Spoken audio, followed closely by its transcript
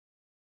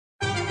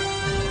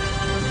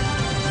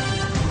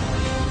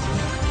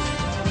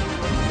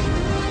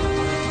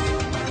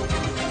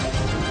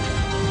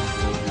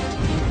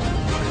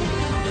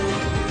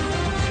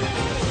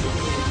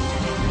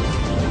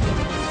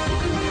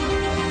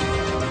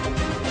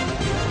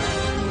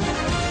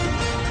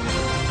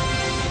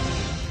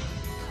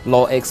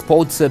Law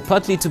exports are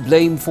partly to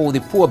blame for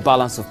the poor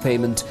balance of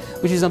payment,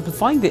 which is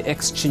amplifying the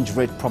exchange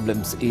rate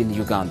problems in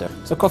Uganda.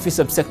 So coffee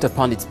subsector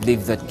pundits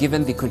believe that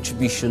given the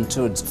contribution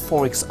towards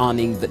forex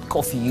earning that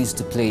coffee used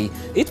to play,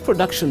 its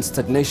production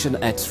stagnation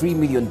at 3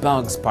 million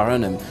bags per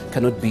annum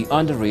cannot be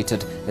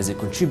underrated as a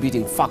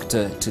contributing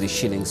factor to the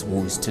shilling's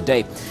woes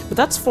today. But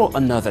that's for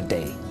another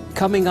day.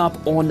 Coming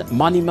up on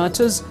Money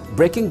Matters,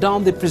 breaking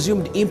down the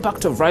presumed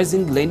impact of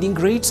rising lending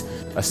rates,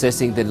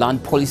 assessing the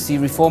land policy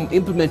reform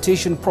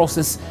implementation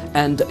process,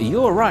 and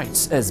your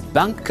rights as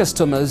bank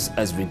customers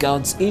as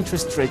regards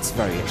interest rates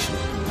variation.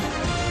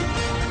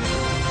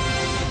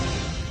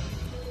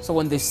 So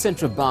when the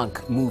central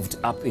bank moved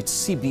up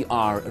its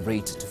CBR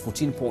rate to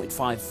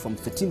 14.5 from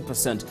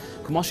 13%,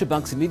 commercial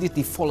banks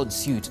immediately followed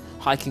suit,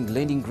 hiking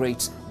lending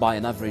rates by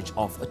an average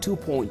of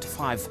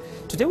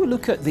 2.5. Today we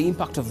look at the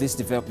impact of this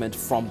development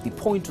from the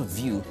point of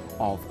view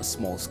of a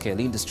small-scale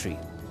industry.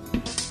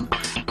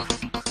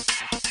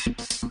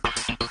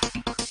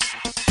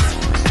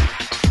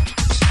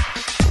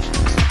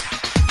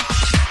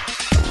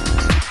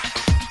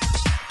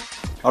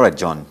 All right,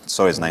 John, it's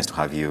always nice to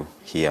have you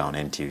here on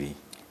NTV.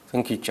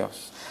 Thank you,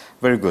 Charles.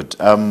 Very good.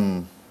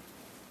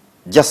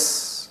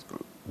 Just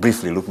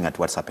briefly looking at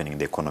what's happening in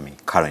the economy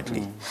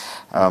currently,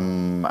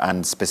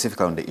 and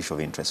specifically on the issue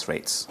of interest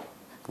rates.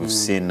 We've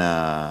seen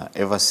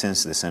ever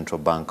since the central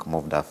bank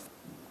moved up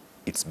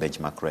its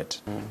benchmark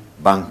rate,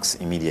 banks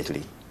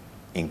immediately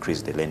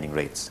increased the lending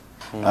rates.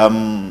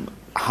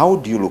 How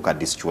do you look at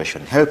this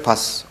situation? Help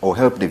us or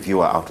help the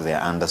viewer out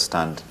there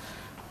understand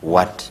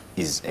what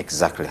is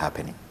exactly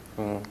happening.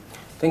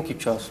 Thank you,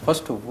 Charles.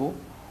 First of all,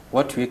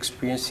 what we're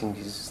experiencing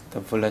is the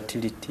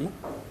volatility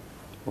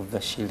of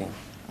the shilling.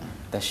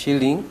 The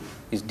shilling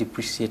is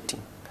depreciating,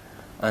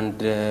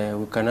 and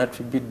we can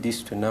attribute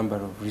this to a number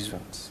of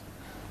reasons.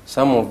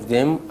 Some of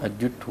them are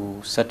due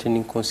to certain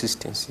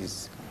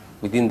inconsistencies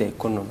within the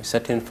economy,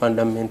 certain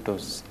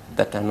fundamentals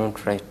that are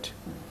not right.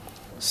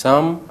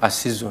 Some are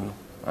seasonal,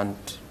 and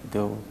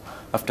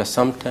after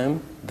some time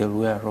they'll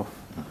wear off.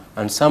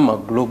 And some are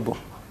global,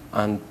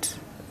 and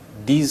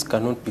these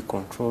cannot be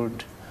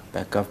controlled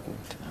by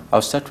government.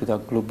 I'll start with the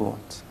global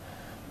ones.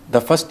 The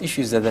first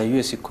issue is that the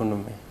US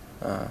economy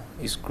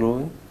is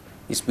growing,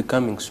 it's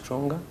becoming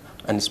stronger,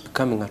 and it's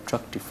becoming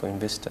attractive for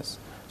investors.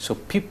 So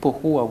people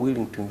who are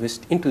willing to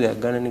invest into the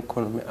Ghanaian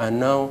economy are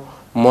now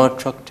more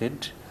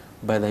attracted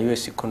by the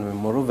US economy.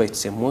 Moreover,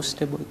 it's a more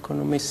stable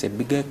economy, it's a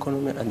bigger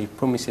economy, and it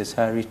promises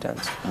higher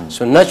returns.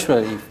 So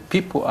naturally, if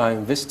people are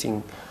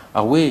investing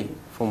away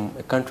from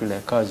a country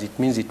like ours, it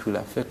means it will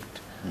affect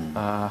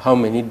how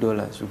many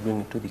dollars we bring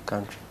into the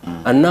country.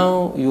 And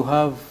now you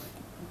have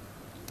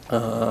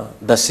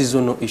the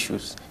seasonal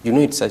issues. You know,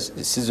 it's a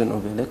season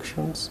of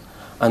elections,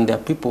 and there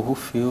are people who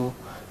feel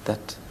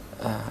that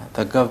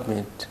the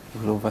government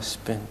will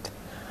overspend,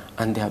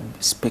 and they are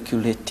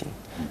speculating.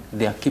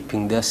 They are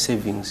keeping their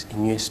savings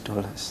in US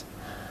dollars.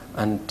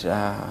 And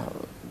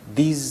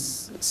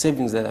these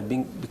savings that are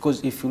being,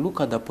 because if you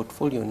look at the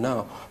portfolio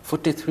now,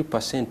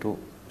 43% or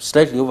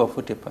slightly over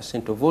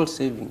 40% of all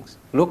savings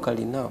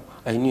locally now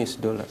are in US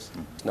dollars.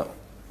 Now,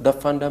 the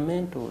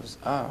fundamentals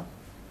are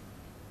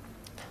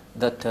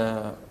that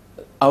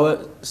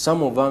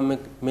some of our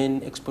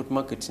main export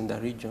markets in the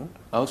region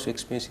are also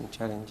experiencing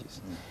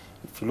challenges.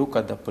 If you look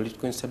at the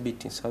political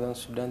instability in Southern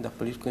Sudan, the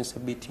political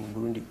instability in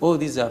Burundi, all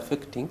these are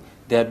affecting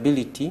the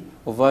ability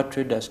of our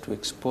traders to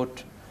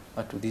export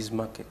to these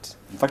markets.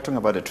 In fact, talking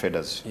about the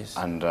traders, yes,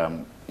 and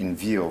in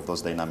view of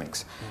those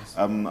dynamics, yes,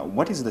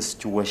 what is the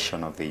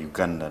situation of the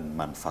Ugandan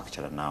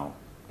manufacturer now?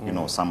 You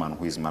know, someone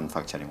who is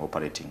manufacturing,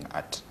 operating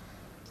at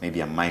maybe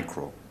a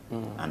micro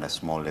and a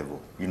small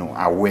level, you know,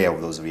 aware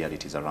of those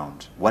realities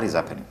around. What is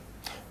happening?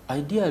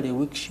 Ideally, a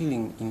weak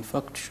shilling, in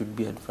fact, should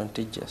be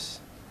advantageous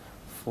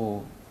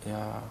for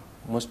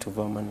most of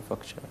our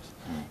manufacturers.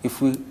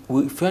 If we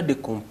had a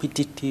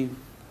competitive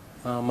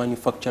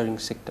manufacturing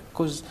sector,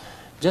 because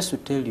just to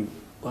tell you,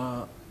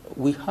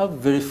 we have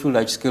very few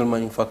large-scale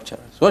manufacturers.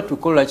 What we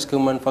call large-scale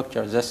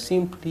manufacturers are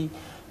simply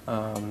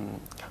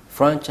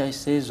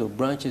franchises or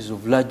branches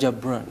of larger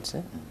brands,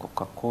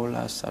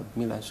 Coca-Cola,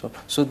 Submill, and so on.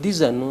 So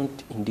these are not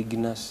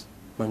indigenous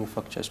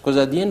manufacturers, because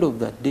at the end of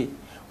that day,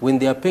 when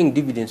they are paying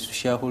dividends to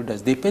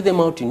shareholders, they pay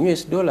them out in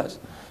US dollars.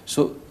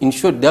 So in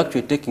short, they're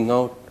actually taking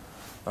out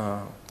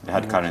the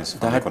hard currency.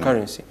 The hard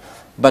currency.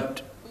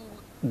 But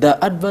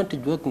the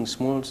advantage working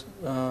small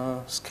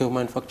scale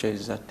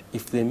manufacturers is that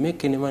if they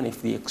make any money,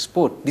 if they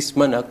export, this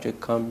money actually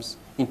comes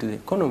into the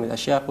economy. The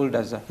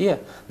shareholders are here,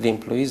 the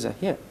employees are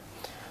here.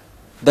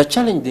 The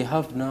challenge they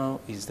have now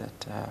is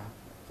that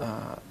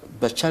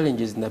the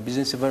challenges in the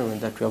business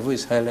environment that we have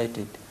always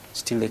highlighted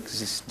still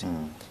exist.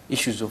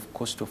 Issues of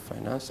cost of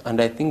finance,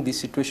 and I think this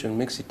situation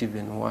makes it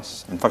even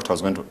worse. In fact, I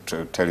was going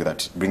to tell you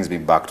that brings me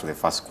back to the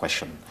first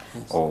question,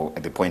 yes, or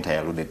the point I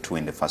alluded to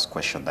in the first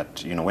question,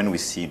 that, you know, when we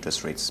see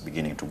interest rates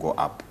beginning to go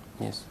up,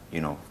 yes,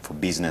 you know, for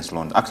business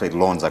loans, actually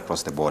loans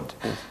across the board,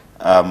 yes,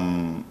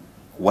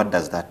 what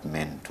does that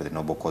mean to the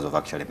noble cause of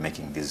actually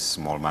making these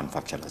small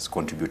manufacturers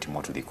contributing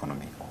more to the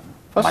economy?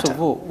 First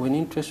of all, when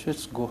interest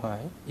rates go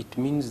high, it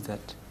means that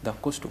the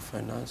cost of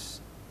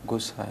finance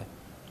goes high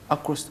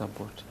across the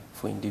board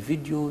for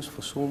individuals,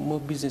 for small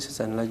businesses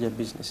and larger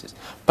businesses,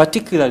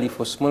 particularly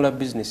for smaller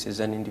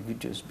businesses and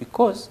individuals,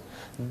 because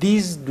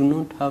these do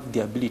not have the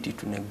ability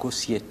to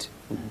negotiate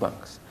with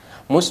banks.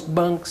 Most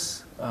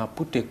banks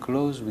put a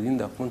clause within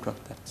the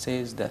contract that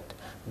says that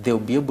they'll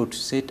be able to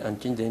set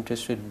and change the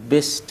interest rate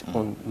based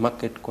on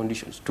market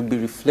conditions, to be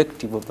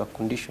reflective of the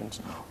conditions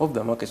of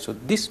the market. So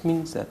this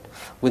means that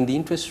when the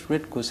interest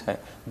rate goes high,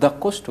 the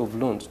cost of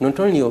loans, not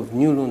only of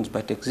new loans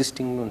but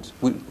existing loans,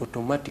 will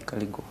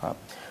automatically go up.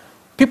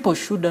 People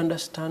should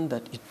understand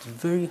that it's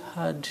very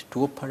hard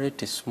to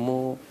operate a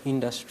small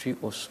industry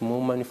or small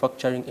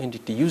manufacturing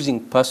entity using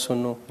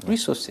personal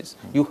resources.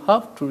 You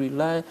have to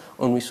rely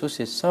on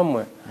resources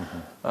somewhere.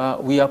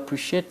 We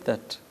appreciate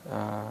that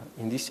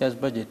in this year's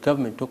budget,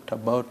 government talked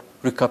about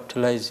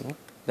recapitalizing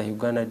the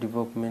Uganda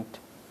Development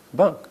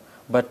Bank.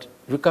 But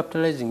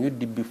recapitalizing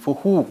UDB for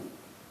who? You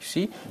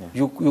see,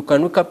 you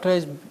can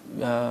recapitalize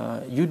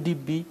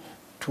UDB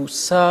to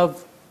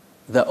serve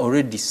the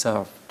already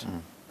served.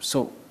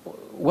 So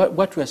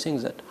what we are saying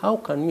is that how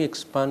can we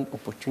expand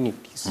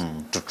opportunities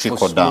to trickle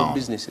for small down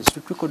businesses to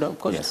trickle down?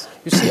 Because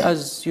you see,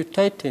 as you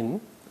tighten,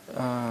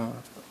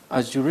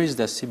 as you raise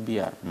the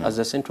CBR, as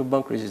the central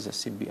bank raises the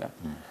CBR,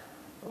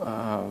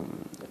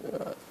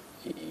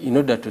 in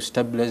order to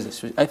stabilize the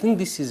situation, I think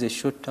this is a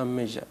short-term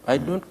measure. I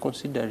don't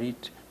consider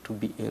it to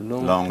be a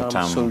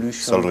long-term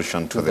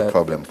solution to the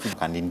problem.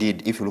 And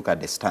indeed, if you look at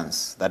the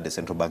stance that the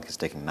central bank is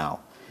taking now,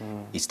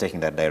 it's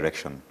taking that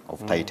direction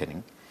of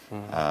tightening.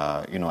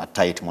 A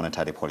tight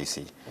monetary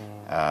policy,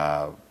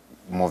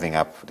 moving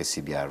up the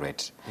CBR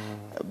rate.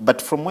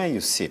 But from where you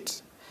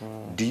sit,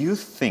 do you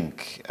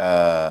think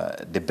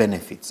the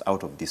benefits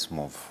out of this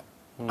move,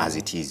 as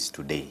it is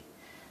today,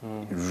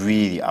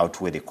 really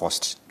outweigh the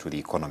cost to the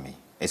economy,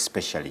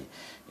 especially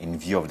in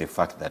view of the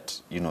fact that,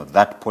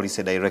 that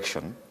policy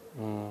direction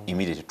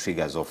immediately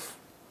triggers off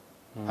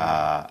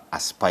a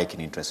spike in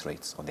interest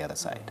rates on the other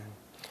side?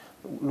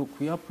 Look,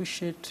 we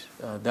appreciate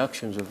the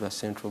actions of the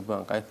central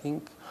bank. I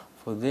think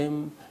for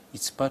them,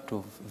 it's part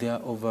of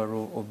their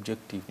overall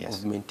objective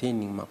of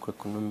maintaining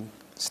macroeconomic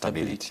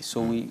stability.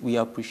 So we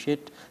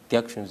appreciate the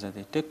actions that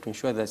they take to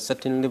ensure that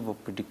certain level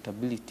of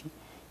predictability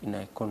in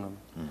our economy.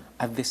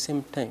 At the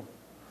same time,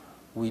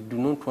 we do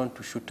not want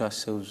to shoot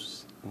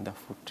ourselves in the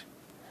foot.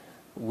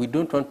 We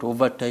don't want to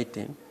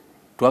over-tighten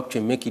to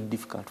actually make it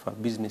difficult for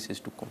businesses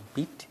to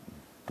compete,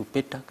 to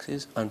pay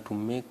taxes, and to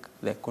make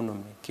the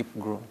economy keep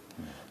growing.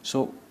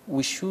 So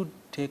we should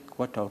take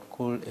what I would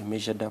call a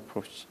measured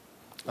approach.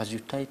 As you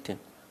tighten,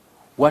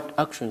 what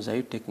actions are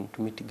you taking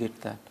to mitigate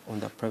that on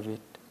the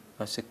private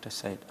sector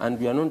side? And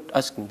we are not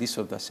asking this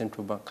of the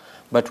central bank,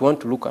 but we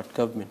want to look at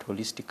government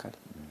holistically.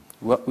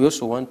 We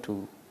also want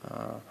to,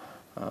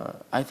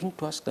 I think,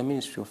 to ask the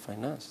Ministry of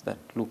Finance that,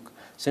 look,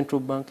 central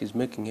bank is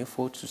making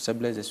efforts to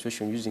stabilize the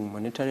situation using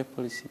monetary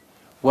policy.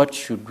 What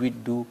should we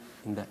do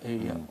in the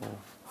area of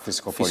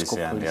fiscal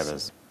policy and the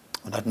others?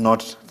 On that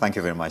note, thank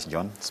you very much,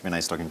 John. It's been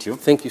nice talking to you.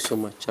 Thank you so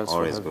much, Charles.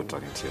 Always good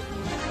talking to you.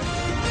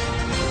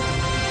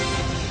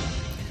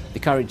 The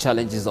current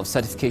challenges of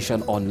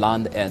certification on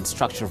land and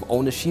structure of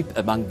ownership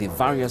among the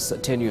various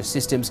tenure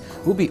systems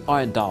will be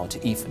ironed out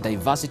if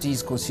diversity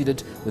is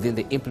considered within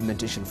the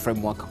implementation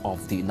framework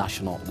of the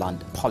National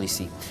Land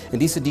Policy. In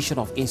this edition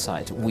of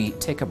Insight, we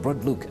take a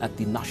broad look at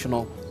the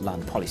National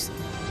Land Policy.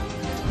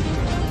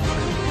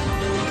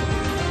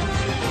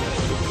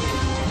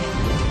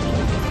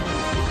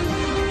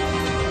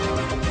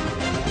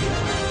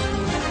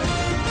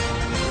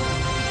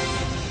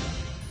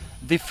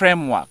 The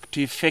framework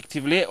to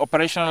effectively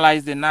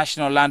operationalize the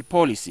National Land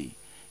Policy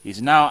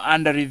is now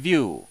under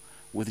review,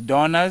 with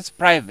donors,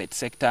 private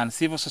sector and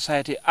civil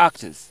society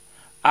actors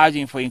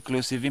urging for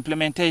inclusive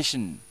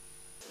implementation.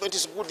 It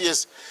is good,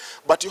 yes,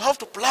 but you have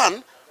to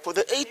plan for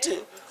the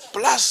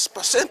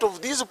 80+%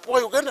 of these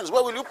poor Ugandans.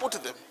 Where will you put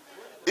them?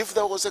 If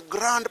there was a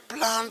grand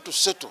plan to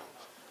settle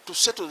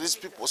these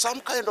people, some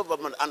kind of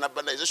an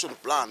urbanization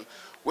plan,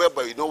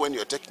 whereby, when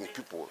you're taking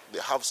people, they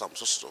have some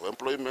sources of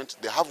employment,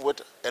 they have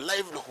a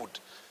livelihood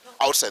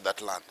outside that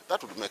land.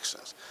 That would make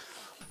sense.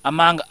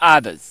 Among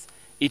others,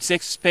 it's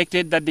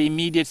expected that the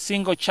immediate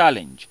single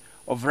challenge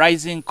of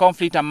rising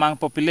conflict among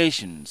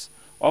populations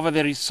over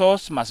the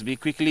resource must be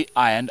quickly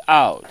ironed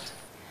out.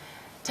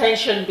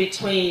 Tension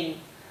between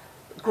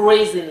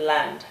grazing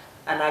land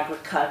and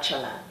agriculture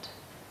land.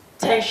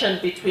 Tension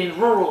between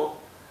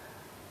rural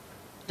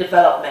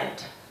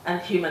development and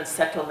human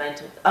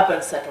settlement,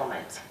 urban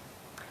settlement.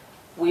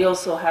 We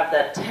also have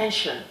that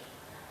tension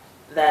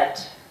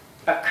that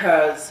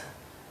occurs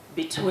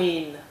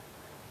between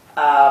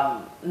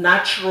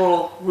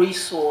natural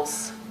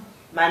resource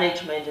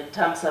management in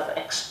terms of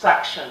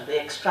extraction, the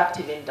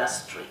extractive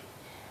industry,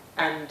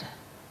 and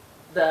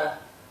the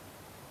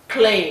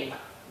claim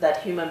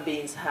that human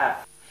beings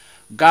have.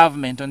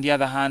 Government, on the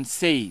other hand,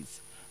 says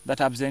that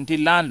absentee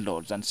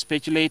landlords and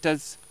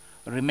speculators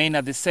remain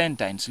at the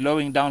center in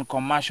slowing down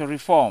commercial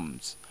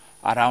reforms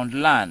around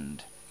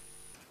land.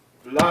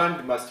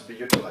 Land must be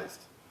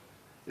utilized.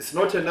 It's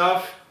not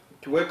enough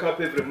to wake up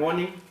every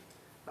morning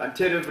and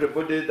tell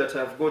everybody that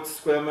I've got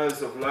square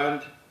miles of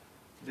land.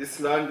 This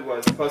land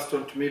was passed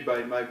on to me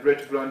by my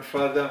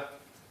great-grandfather.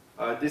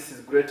 This is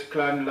great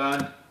clan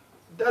land.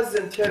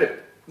 Doesn't help,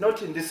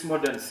 not in this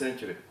modern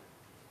century.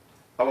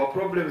 Our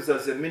problems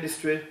as a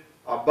ministry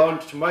are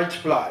bound to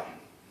multiply.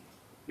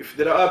 If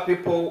there are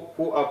people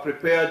who are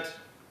prepared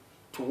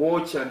to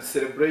watch and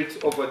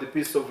celebrate over the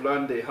piece of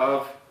land they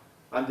have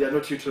and they are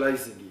not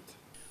utilizing it.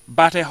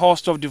 But a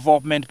host of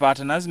development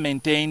partners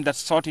maintain that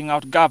sorting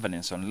out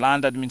governance on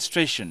land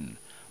administration,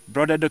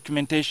 broader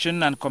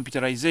documentation and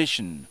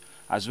computerization,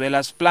 as well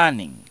as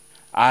planning,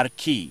 are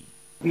key.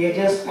 We are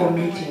just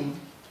committing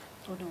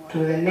to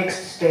the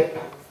next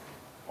step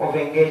of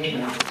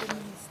engagement.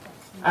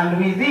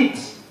 And with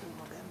it,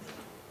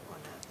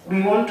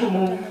 we want to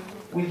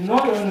move with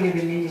not only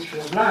the Ministry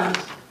of Lands,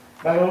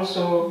 but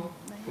also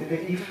with the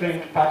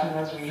different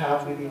partners we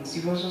have within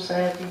civil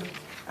society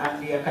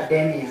and the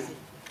academia.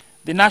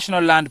 The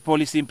National Land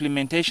Policy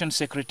Implementation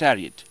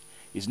Secretariat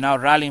is now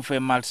rallying for a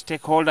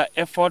multi-stakeholder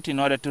effort in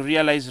order to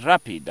realize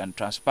rapid and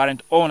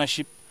transparent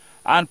ownership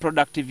and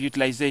productive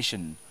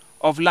utilization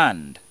of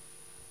land.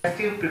 We are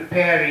still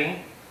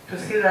preparing to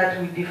see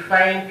that we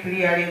define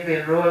clearly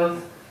the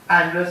roles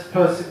and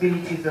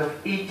responsibilities of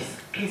each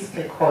key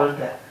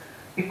stakeholder.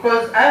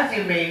 Because as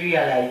you may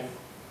realize,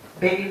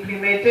 the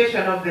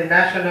implementation of the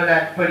National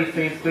Land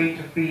Policy is going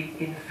to be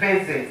in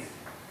phases,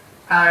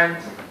 and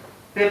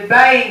the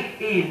buying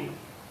in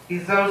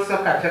is also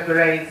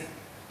categorized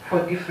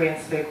for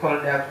different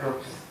stakeholder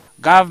groups.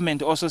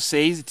 Government also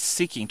says it's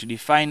seeking to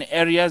define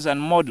areas and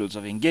models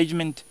of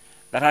engagement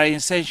that are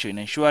essential in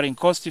ensuring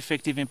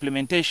cost-effective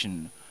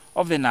implementation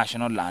of the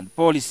National Land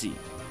Policy.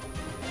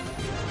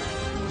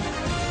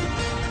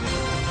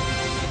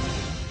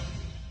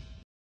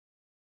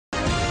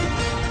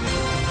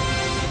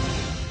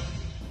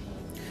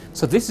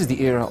 So this is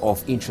the era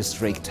of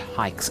interest rate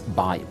hikes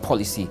by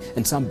policy,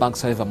 and some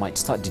banks, however, might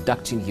start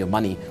deducting your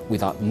money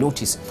without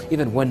notice,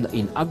 even when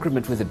in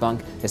agreement with the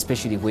bank,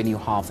 especially when you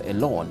have a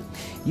loan.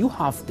 You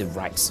have the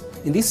rights.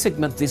 In this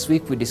segment this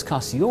week, we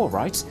discuss your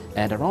rights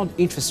and around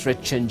interest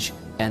rate change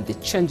and the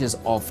changes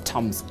of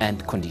terms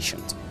and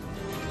conditions.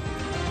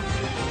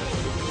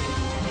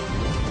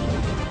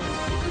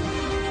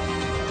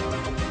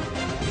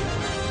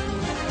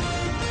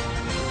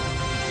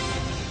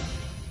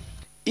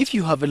 If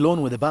you have a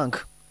loan with a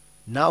bank,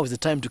 now is the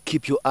time to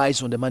keep your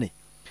eyes on the money.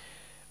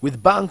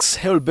 With banks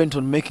hell-bent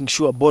on making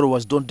sure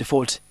borrowers don't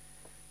default,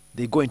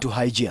 they go into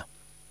high gear.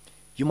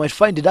 You might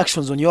find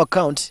deductions on your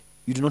account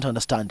you do not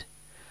understand.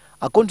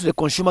 According to the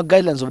consumer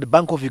guidelines of the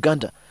Bank of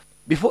Uganda,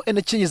 before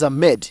any changes are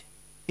made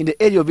in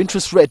the area of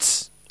interest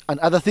rates and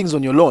other things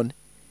on your loan,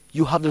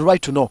 you have the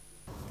right to know.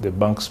 The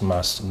banks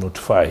must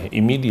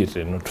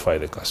immediately notify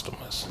the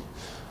customers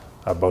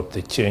about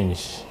the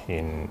change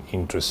in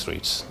interest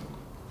rates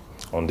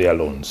on their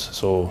loans.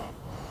 So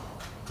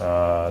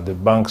the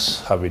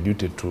banks have a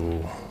duty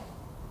to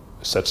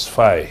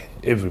satisfy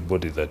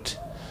everybody that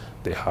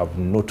they have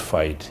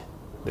notified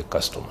the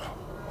customer.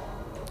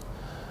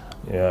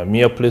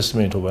 Mere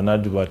placement of an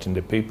advert in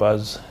the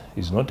papers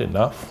is not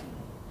enough.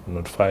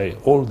 Notify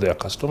all their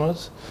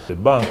customers. The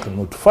bank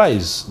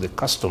notifies the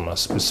customer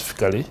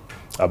specifically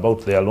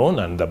about their loan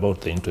and about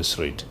the interest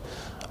rate.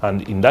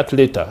 And in that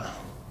letter,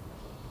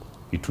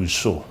 it will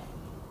show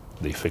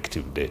the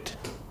effective date.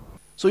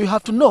 So you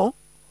have to know,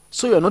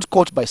 so you are not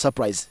caught by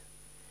surprise.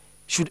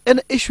 Should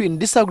any issue in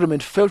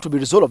disagreement fail to be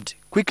resolved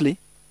quickly,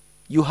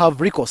 you have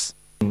recourse.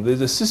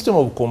 There's a system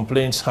of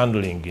complaints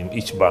handling in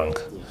each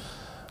bank.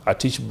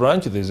 At each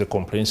branch, there's a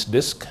complaints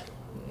desk,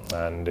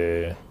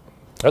 and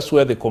that's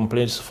where the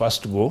complaints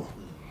first go.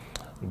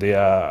 They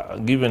are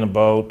given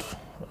about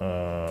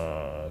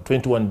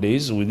 21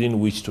 days within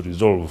which to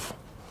resolve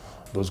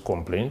those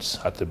complaints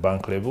at the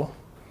bank level.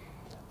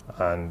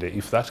 And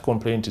if that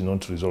complaint is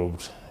not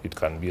resolved, it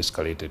can be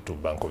escalated to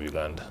Bank of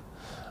Uganda.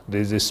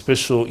 There is a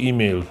special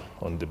email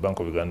on the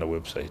Bank of Uganda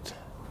website,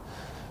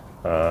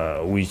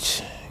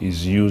 which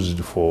is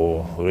used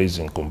for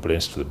raising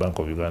complaints to the Bank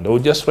of Uganda, or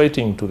just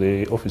writing to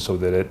the Office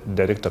of the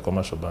Director of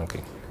Commercial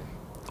Banking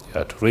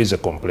to raise a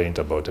complaint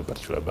about a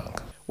particular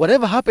bank.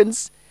 Whatever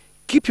happens,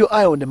 keep your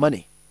eye on the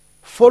money.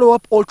 Follow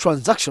up all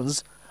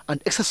transactions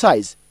and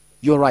exercise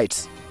your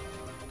rights.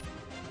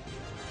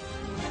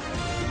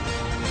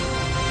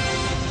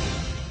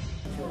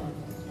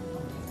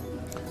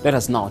 Let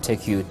us now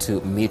take you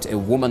to meet a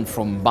woman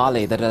from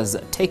Bale that has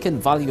taken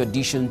value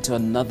addition to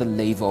another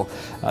level,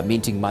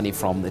 minting money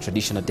from the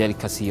traditional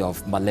delicacy of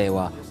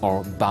malewa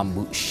or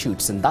bamboo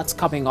shoots. And that's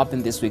coming up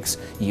in this week's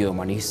Your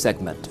Money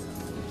segment.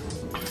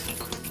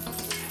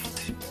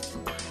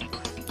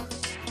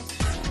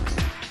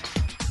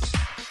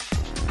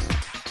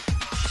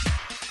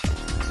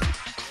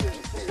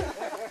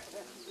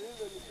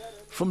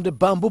 From the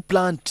bamboo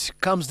plant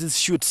comes these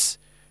shoots,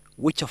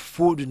 which are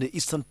food in the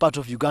eastern part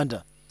of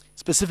Uganda,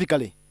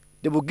 specifically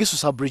the Bugisu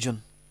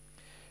sub-region.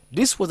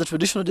 This was a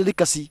traditional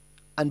delicacy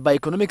and by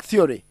economic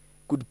theory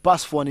could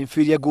pass for an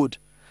inferior good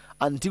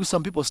until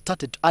some people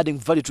started adding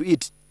value to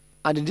it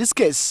and in this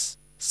case,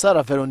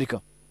 Sarah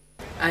Veronica.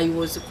 I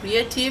was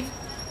creative.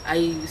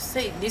 I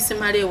say this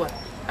malewa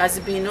has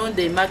been on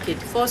the market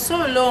for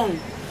so long,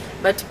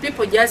 but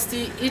people just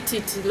eat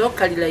it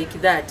locally like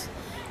that.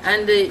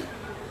 And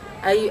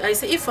I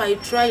say, if I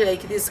try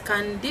like this,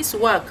 can this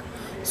work?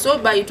 So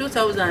by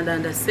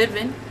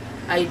 2007,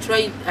 I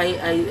tried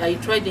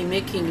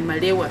making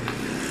malewa.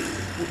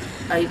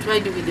 I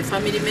tried with the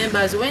family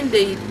members. When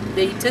they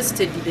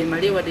tested the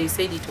malewa, they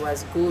said it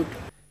was good.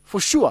 For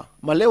sure,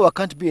 malewa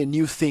can't be a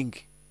new thing,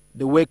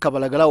 the way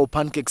kabalagala or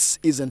pancakes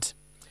isn't.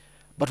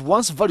 But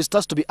once value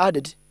starts to be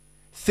added,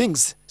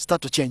 things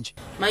start to change.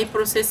 My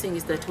processing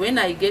is that when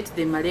I get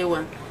the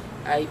malewa,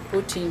 I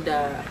put in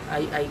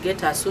I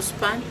get a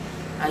saucepan,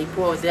 I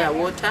pour there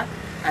water,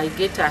 I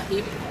get a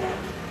heap,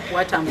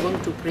 what I'm going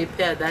to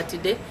prepare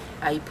that day,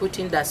 I put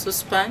in the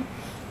saucepan,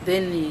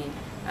 then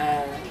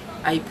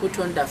I put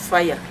on the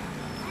fire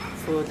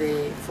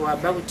for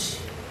about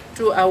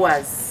 2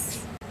 hours.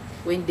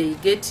 When they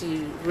get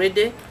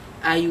ready,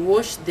 I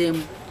wash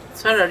them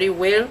thoroughly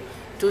well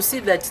to see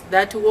that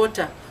that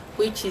water,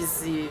 which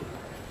is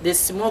the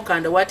smoke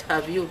and what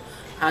have you,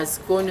 has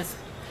gone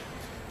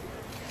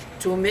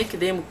to make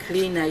them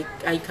clean.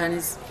 I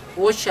can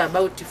wash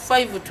about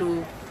 5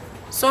 to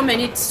so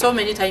many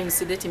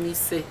times, let me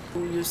say.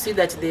 You see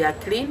that they are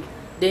clean,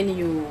 then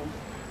you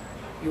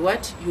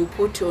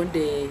put on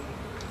the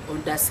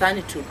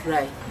sun to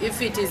dry.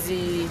 If it is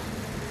the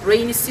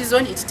rainy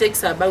season, it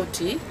takes about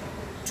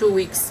 2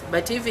 weeks.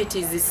 But if it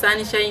is the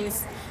sunshine,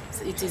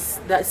 it is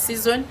that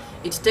season,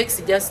 it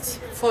takes just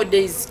 4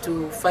 days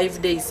to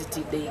 5 days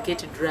till they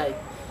get dry.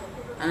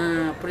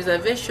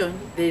 Preservation,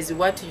 there is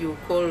what you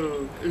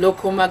call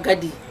local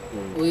magadi.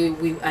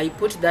 I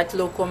put that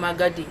local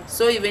magadi.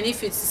 So even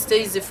if it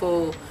stays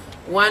for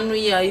 1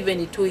 year,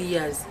 even 2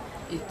 years,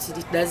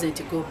 it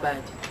doesn't go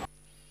bad.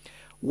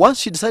 Once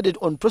she decided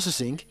on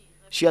processing,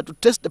 she had to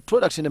test the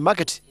product in the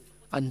market,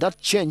 and that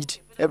changed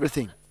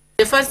everything.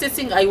 The first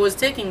thing, I was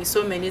taking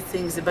so many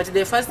things, but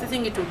the first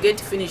thing to get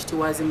finished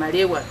was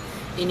malewa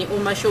in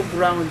Umasho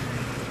ground,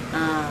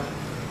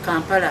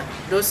 Kampala.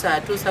 Those are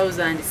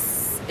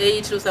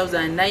 2008,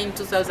 2009,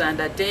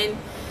 2010.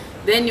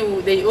 Then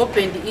they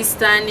opened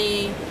Eastern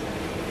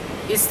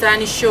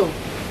Show,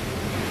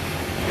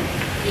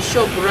 the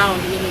show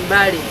ground in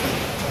Bali.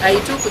 I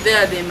took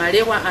there the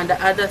malewa and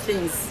other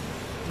things,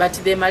 but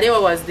the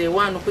malewa was the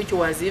one which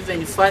was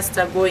even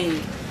faster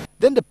going.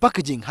 Then the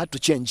packaging had to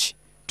change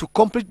to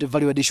complete the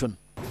value addition.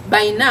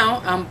 By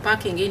now, I'm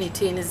packing in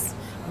tins,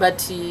 but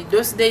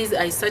those days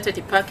I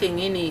started packing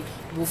in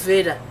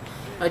buvera.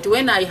 But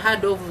when I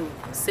heard of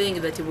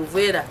saying that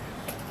buvera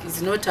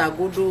is not a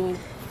good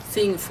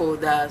thing for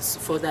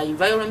the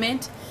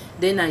environment,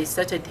 then I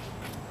started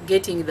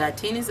getting the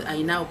tins.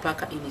 I now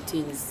pack in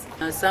tins.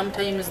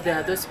 Sometimes there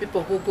are those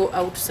people who go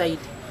outside.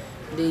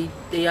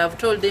 They have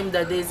told them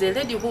that there's a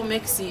lady who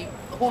makes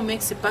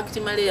packed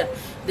malaya.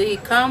 They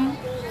come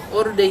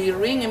or they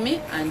ring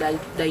me and I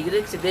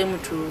direct them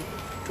to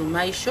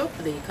my shop.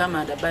 They come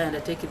and buy and I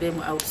take them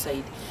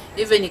outside.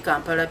 Even in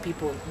Kampala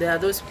people, there are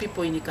those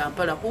people in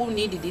Kampala who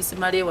need this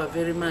malewa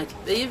very much.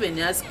 They even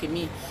ask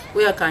me,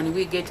 where can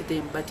we get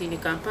them? But in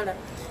Kampala,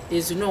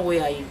 there's no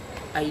way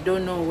I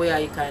don't know where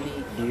I can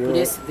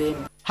place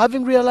them.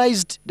 Having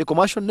realized the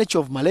commercial nature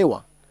of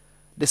malewa,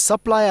 the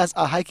suppliers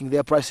are hiking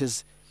their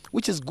prices,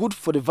 which is good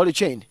for the value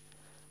chain,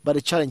 but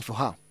a challenge for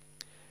her.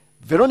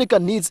 Veronica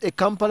needs a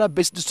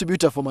Kampala-based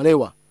distributor for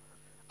malewa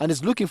and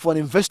is looking for an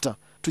investor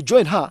to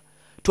join her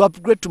to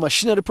upgrade to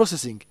machinery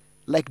processing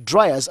like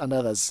dryers and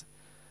others.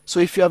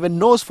 So if you have a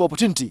nose for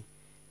opportunity,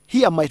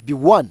 here might be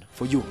one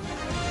for you.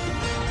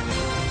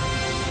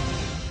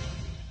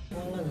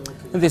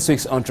 This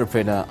week's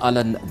entrepreneur,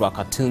 Alan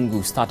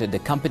Rakatungu, started the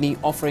company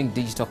offering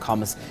digital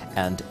commerce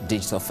and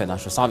digital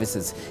financial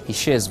services. He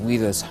shares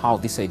with us how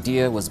this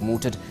idea was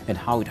mooted and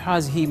how it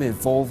has him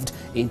involved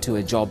into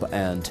a job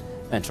and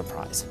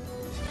enterprise.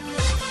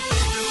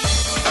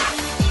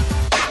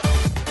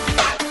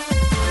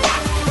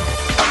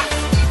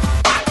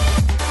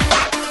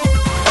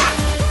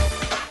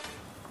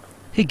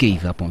 He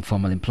gave up on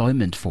formal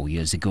employment 4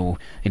 years ago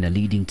in a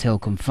leading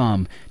telecom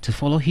firm to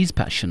follow his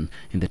passion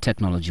in the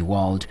technology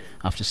world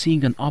after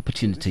seeing an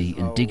opportunity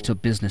in digital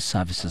business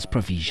services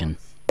provision.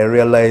 I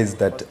realized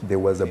that there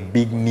was a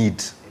big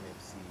need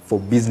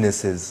for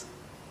businesses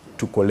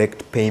to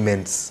collect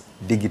payments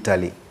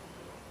digitally,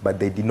 but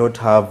they did not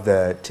have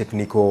the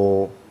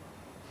technical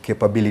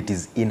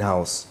capabilities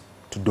in-house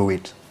to do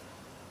it.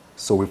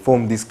 So we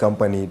formed this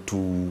company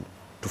to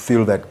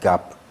fill that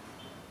gap,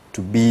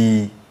 to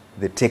be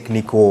the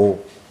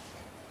technical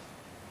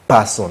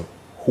person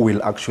who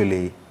will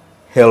actually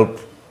help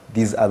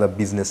these other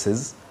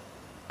businesses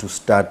to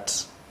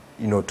start,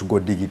 to go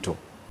digital.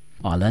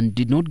 Alan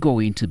did not go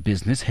into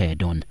business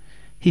head-on.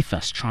 He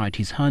first tried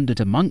his hand at,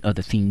 among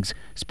other things,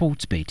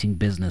 sports betting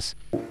business.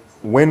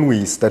 When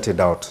we started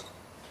out,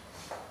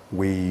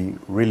 we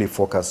really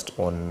focused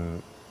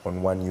on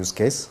one use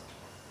case,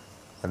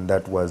 and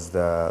that was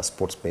the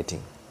sports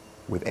betting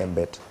with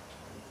mbet.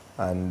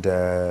 And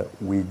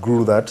we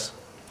grew that,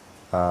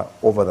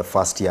 over the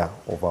first year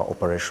of our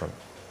operation.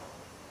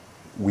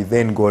 We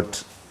then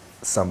got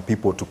some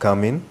people to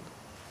come in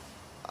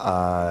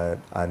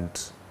and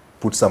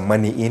put some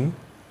money in,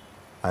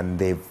 and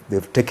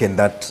they've taken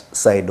that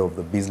side of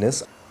the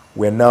business.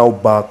 We're now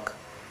back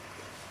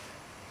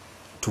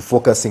to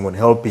focusing on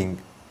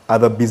helping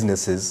other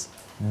businesses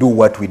do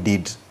what we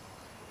did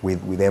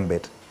with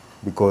Embed,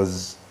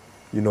 because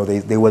you know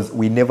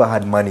we never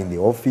had money in the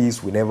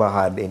office, we never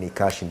had any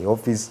cash in the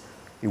office.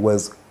 It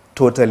was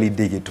totally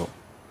digital,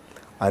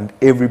 and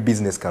every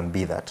business can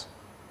be that.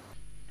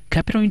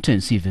 Capital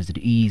intensive as it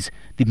is,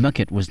 the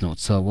market was not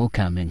so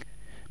welcoming.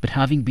 But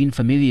having been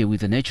familiar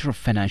with the nature of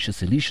financial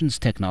solutions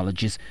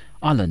technologies,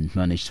 Alan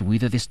managed to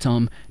weather this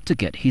storm to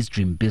get his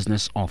dream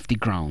business off the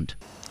ground.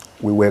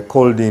 We were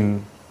called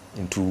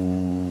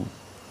into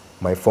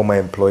my former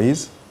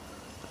employees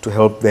to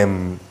help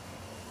them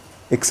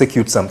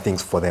execute some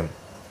things for them.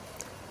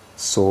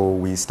 So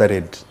we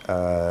started,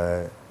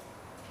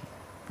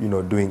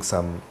 doing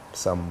some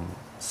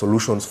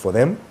solutions for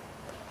them.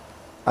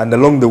 And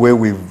along the way,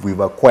 we've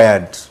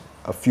acquired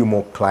a few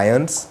more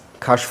clients.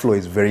 Cash flow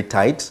is very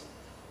tight.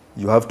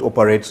 You have to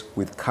operate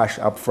with cash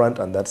upfront,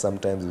 and that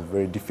sometimes is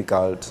very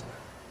difficult.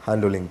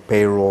 Handling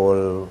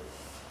payroll,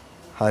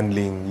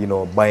 handling,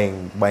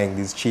 buying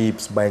these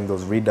chips, buying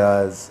those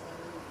readers.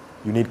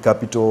 You need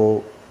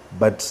capital.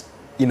 But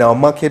in our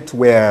market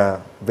where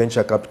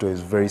venture capital is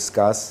very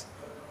scarce,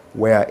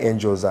 where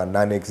angels are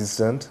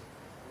non-existent,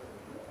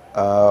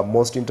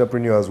 most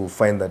entrepreneurs will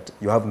find that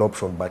you have no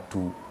option but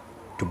to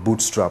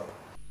bootstrap.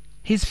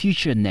 His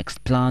future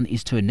next plan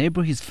is to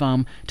enable his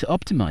firm to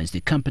optimize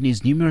the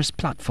company's numerous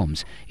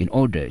platforms in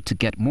order to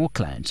get more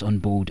clients on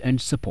board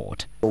and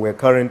support. We're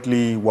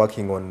currently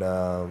working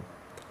on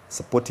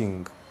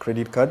supporting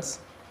credit cards.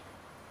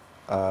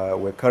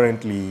 We're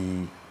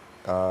currently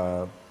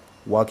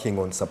working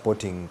on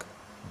supporting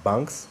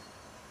banks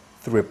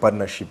through a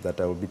partnership that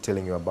I will be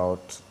telling you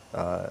about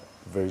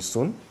very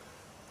soon.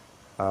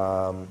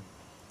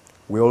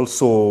 We're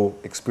also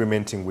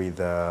experimenting with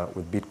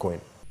Bitcoin.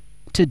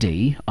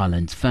 Today,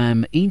 Alan's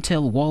firm,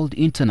 Intel World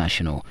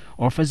International,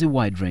 offers a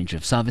wide range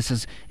of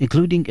services,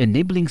 including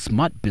enabling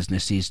smart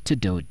businesses to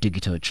do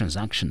digital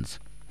transactions.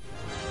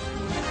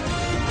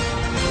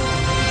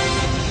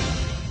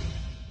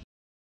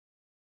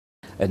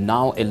 And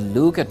now a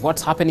look at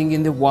what's happening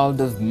in the world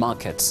of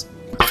markets.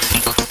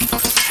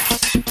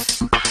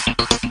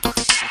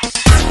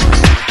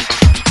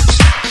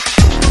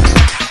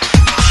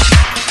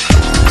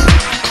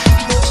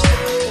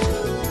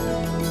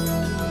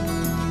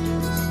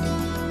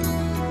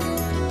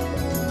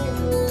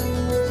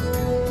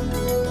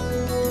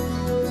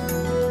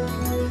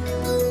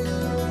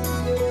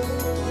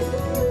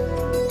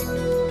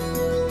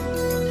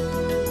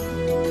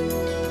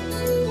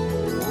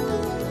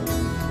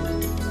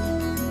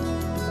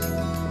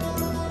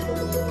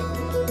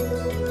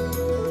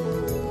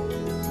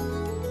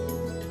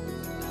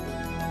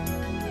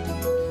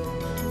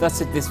 That's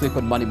it this week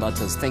on Money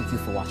Matters. Thank you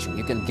for watching.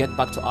 You can get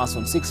back to us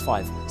on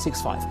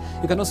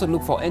 6565. You can also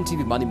look for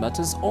NTV Money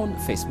Matters on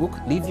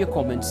Facebook. Leave your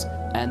comments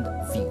and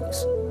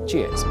views.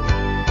 Cheers.